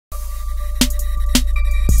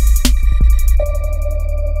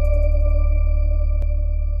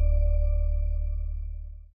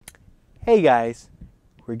Hey guys,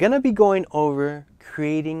 we're gonna be going over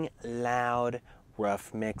creating loud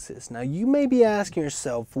rough mixes. Now you may be asking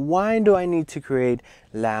yourself, why do I need to create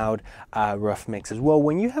loud rough mixes? Well,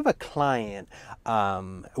 when you have a client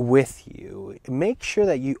with you, make sure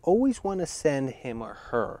that you always want to send him or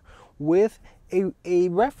her with a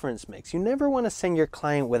reference mix. You never want to send your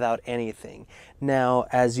client without anything. Now,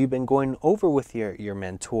 as you've been going over with your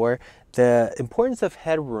mentor, the importance of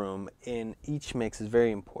headroom in each mix is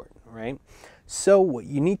very important, right? So what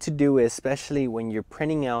you need to do is, especially when you're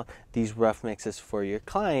printing out these rough mixes for your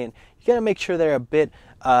client, you gotta make sure they're a bit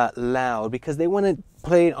loud, because they want to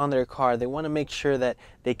play it on their car. They want to make sure that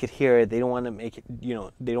they could hear it. They don't want to make it,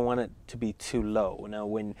 they don't want it to be too low. Now,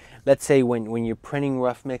 let's say when you're printing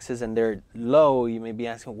rough mixes and they're low, you may be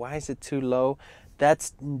asking, why is it too low?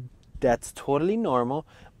 That's totally normal.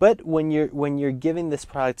 But when you're giving this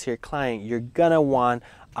product to your client, you're gonna want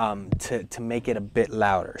to make it a bit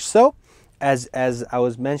louder. So as I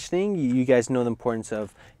was mentioning, you guys know the importance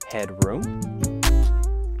of headroom.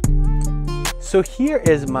 So here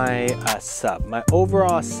is my sub, my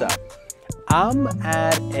overall sub. I'm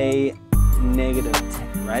at a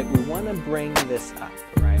 -10, right? We want to bring this up,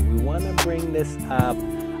 right? We want to bring this up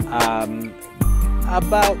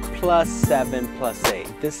about +7, +8.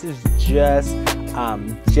 This is just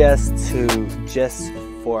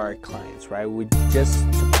for our clients, right? Just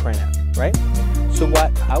to print out, right? So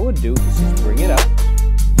what I would do is just bring it up.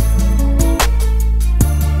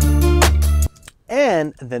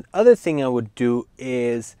 And the other thing I would do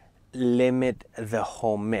is limit the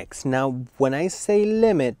whole mix. Now, when I say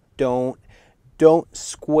limit, don't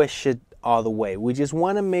squish it all the way. We just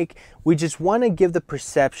want to give the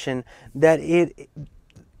perception that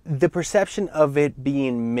the perception of it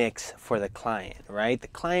being mixed for the client, right? The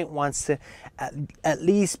client wants to at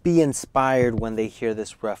least be inspired when they hear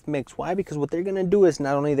this rough mix. Why? Because what they're gonna do is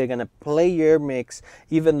not only they're gonna play your mix,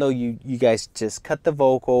 even though you guys just cut the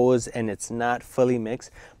vocals and it's not fully mixed,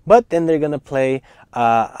 but then they're gonna play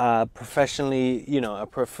a professionally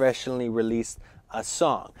released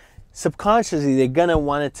song. Subconsciously, they're gonna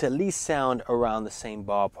want it to at least sound around the same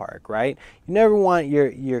ballpark, right? You never want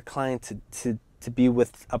your client to be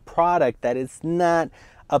with a product that is not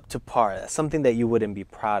up to par. That's something that you wouldn't be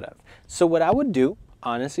proud of. So what I would do,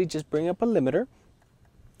 honestly, just bring up a limiter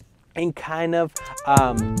and kind of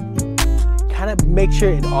make sure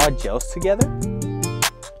it all gels together.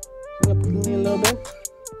 Bring up a little bit.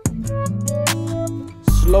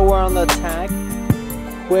 Slower on the attack,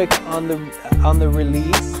 quick on the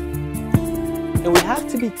release. And we have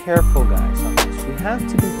to be careful, guys, on this. We have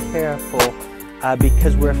to be careful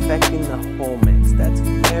because we're affecting the whole mix. That's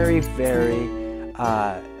very, very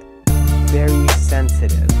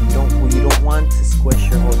sensitive. You don't want to squish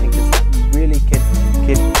your whole thing, because you really could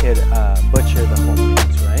butcher the whole mix,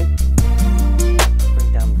 right? Bring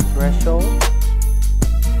down the threshold.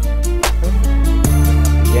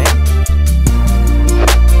 Again.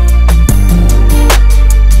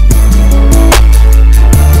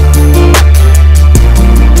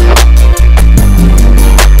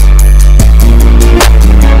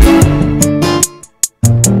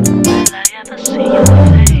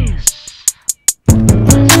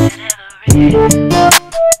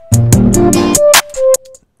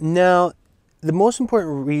 Now, the most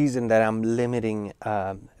important reason that I'm limiting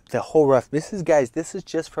the whole rough, this is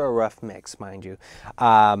just for a rough mix, mind you.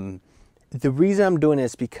 The reason I'm doing it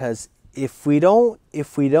is because if we don't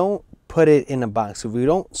put it in a box, if we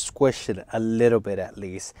don't squish it a little bit at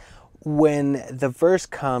least, when the verse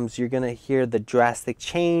comes, you're gonna hear the drastic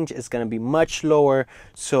change. It's gonna be much lower,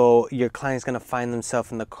 so your client's gonna find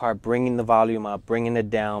themselves in the car bringing the volume up, bringing it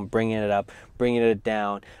down, bringing it up, bringing it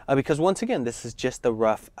down, because once again, this is just a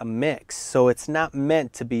rough mix, so it's not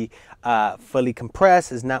meant to be fully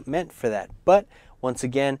compressed. It's not meant for that. But once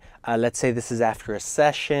again, let's say this is after a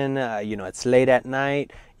session, it's late at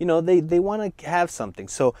night, they want to have something.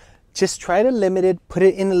 So just try to limit it, put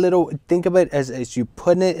it in a little, think of it as you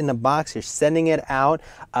putting it in a box, you're sending it out,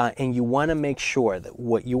 and you want to make sure that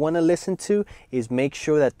what you want to listen to is make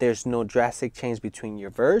sure that there's no drastic change between your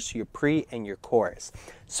verse, your pre, and your chorus.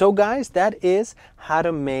 So guys, that is how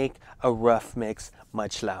to make a rough mix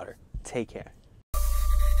much louder. Take care.